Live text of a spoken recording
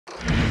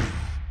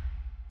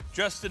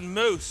Justin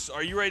Moose,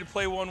 are you ready to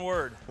play one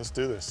word? Let's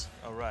do this.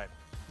 All right.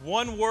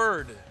 One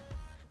word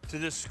to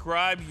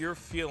describe your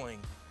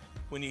feeling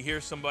when you hear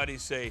somebody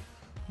say,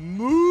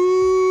 Moose.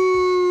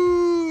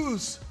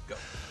 Go.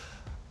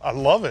 I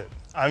love it.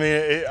 I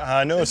mean,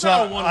 I know it's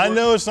not. I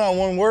know it's not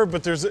one word,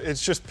 but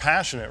it's just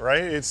passionate,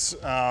 right? It's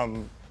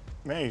man,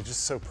 you're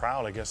just so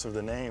proud, I guess, of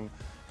the name,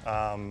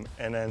 and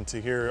then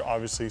to hear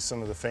obviously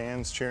some of the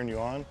fans cheering you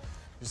on, you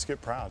just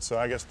get proud. So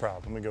I guess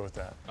proud. Let me go with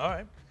that. All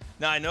right.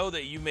 Now I know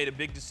that you made a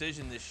big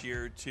decision this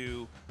year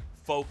to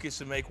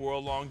focus and make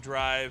World Long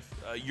Drive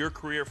your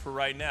career for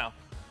right now.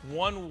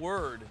 One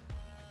word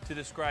to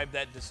describe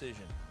that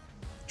decision.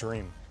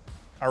 Dream.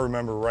 I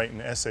remember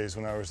writing essays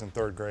when I was in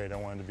 3rd grade. I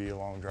wanted to be a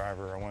long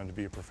driver. I wanted to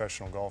be a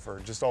professional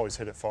golfer. Just always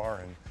hit it far,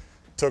 and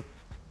it took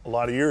a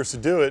lot of years to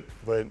do it,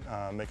 but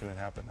making it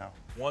happen now.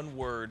 One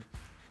word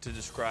to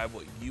describe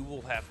what you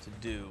will have to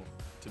do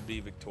to be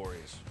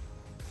victorious.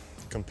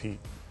 Compete.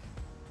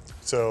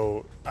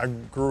 So I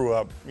grew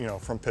up,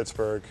 from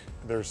Pittsburgh.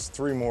 There's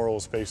 3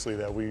 morals basically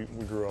that we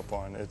grew up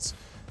on. It's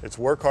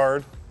work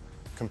hard,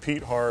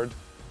 compete hard,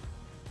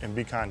 and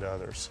be kind to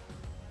others.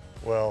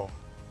 Well,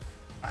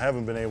 I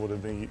haven't been able to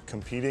be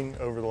competing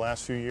over the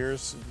last few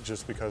years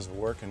just because of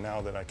work, and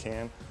now that I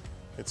can,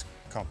 it's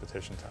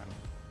competition time.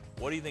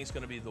 What do you think is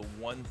going to be the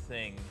one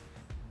thing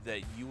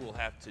that you will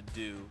have to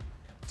do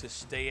to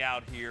stay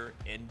out here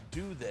and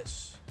do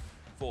this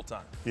full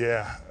time?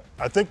 Yeah,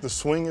 I think the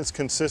swing is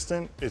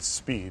consistent. It's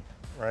speed,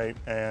 right?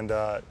 And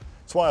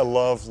that's why I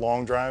love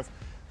long drive.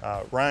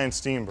 Ryan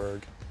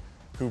Steenberg,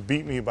 who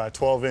beat me by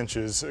 12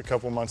 inches a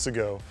couple months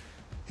ago,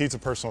 he's a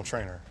personal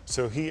trainer.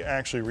 So he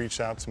actually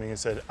reached out to me and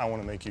said, I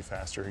want to make you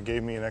faster. He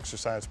gave me an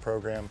exercise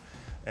program,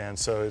 and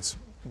so it's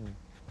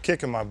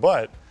kicking my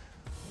butt,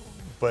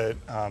 but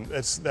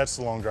that's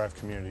the long drive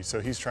community. So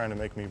he's trying to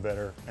make me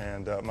better,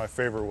 and my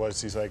favorite was,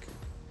 he's like,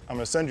 I'm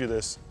going to send you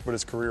this, but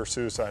it's career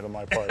suicide on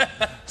my part.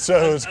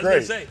 So it's great. I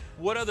was going to say,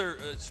 what other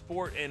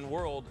sport and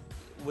world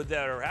would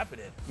that ever happen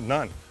in?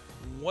 None.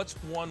 What's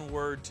one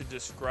word to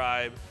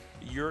describe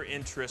your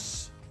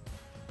interests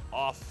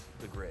off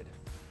the grid?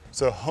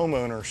 So home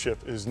ownership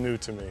is new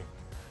to me.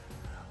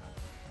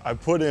 I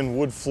put in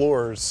wood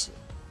floors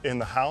in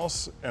the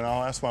house, and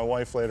I'll ask my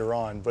wife later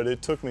on, but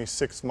it took me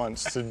 6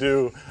 months to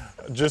do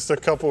just a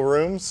couple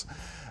rooms.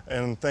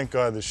 And thank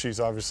God that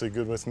she's obviously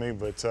good with me,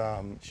 but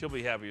she'll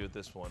be happy with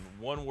this one.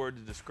 One word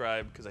to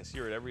describe, because I see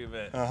her at every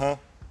event.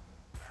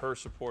 Her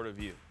support of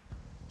you.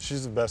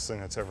 She's the best thing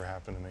that's ever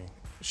happened to me.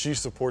 She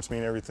supports me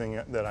in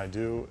everything that I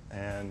do,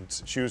 and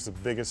she was the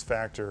biggest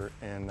factor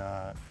in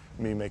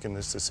me making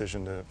this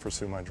decision to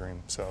pursue my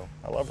dream. So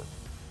I love her.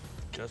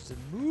 Justin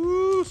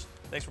Moose.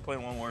 Thanks for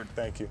playing one word.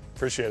 Thank you.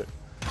 Appreciate it.